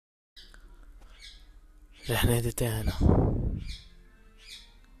रहने देते हैं ना।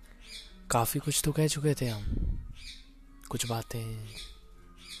 काफी कुछ तो कह चुके थे हम। कुछ बातें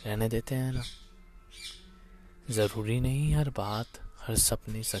रहने देते हैं ना। जरूरी नहीं हर बात, हर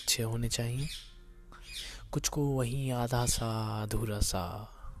सपने सच्चे होने चाहिए। कुछ को वहीं आधा सा अधूरा सा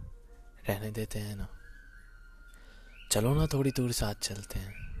रहने देते हैं ना। चलो ना थोड़ी दूर साथ चलते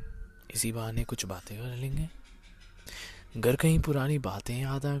हैं, इसी बहाने कुछ बातें कर लेंगे। अगर कहीं पुरानी बातें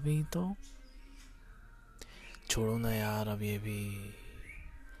याद आ गई तो छोड़ो ना यार, अब ये भी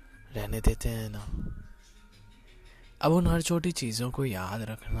रहने देते हैं ना। अब उन हर छोटी चीज़ों को याद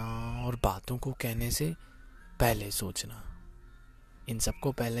रखना और बातों को कहने से पहले सोचना, इन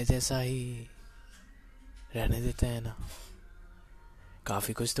सबको पहले जैसा ही रहने देते हैं ना।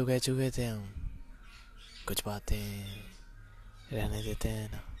 काफ़ी कुछ तो कह चुके थे हम, कुछ बातें रहने देते हैं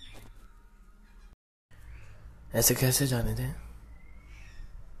ना। ऐसे कैसे जाने दें,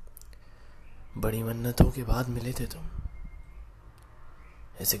 बड़ी मन्नतों के बाद मिले थे तुम।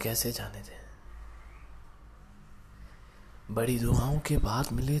 ऐसे कैसे जाने दें, बड़ी दुआओं के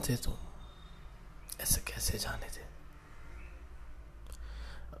बाद मिले थे तुम। ऐसे कैसे जाने दें,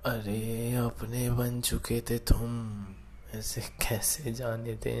 अरे अपने बन चुके थे तुम। ऐसे कैसे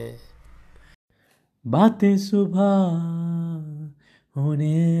जाने दें। बातें सुबह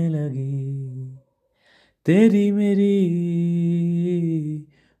होने लगी, तेरी मेरी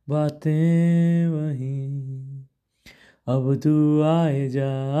बातें वहीं। अब तू आए जा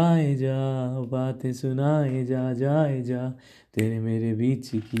बातें सुनाए जा, जाए जा। तेरे मेरे बीच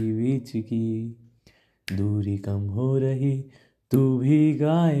की दूरी कम हो रही। तू भी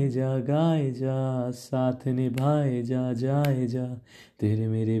गाए जा साथ निभाए जा, जाए जा। तेरे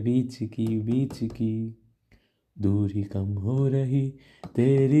मेरे बीच की दूरी कम हो रही।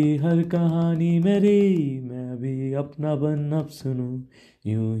 तेरी हर कहानी मेरी, मैं भी अपना बन अब सुनूं।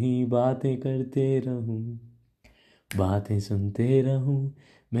 यूं ही बातें करते रहूं, बातें सुनते रहूं।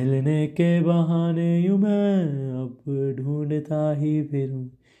 मिलने के बहाने यूं मैं अब ढूंढता ही फिरूं।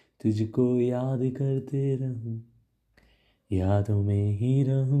 तुझको याद करते रहूं, यादों में ही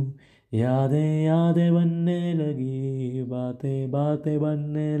रहूं। यादें यादें बनने लगी, बातें बातें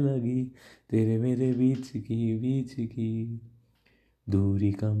बनने लगी। तेरे मेरे बीच की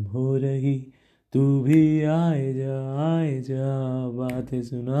दूरी कम हो रही। तू भी आए जा बातें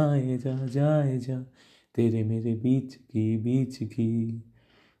सुनाए जा, जाए जा। तेरे मेरे बीच की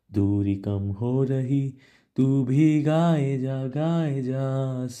दूरी कम हो रही। तू भी गाए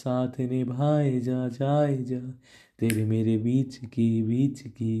जा साथ निभाए जा, जाए जा। तेरे मेरे बीच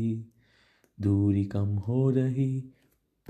की दूरी कम हो रही।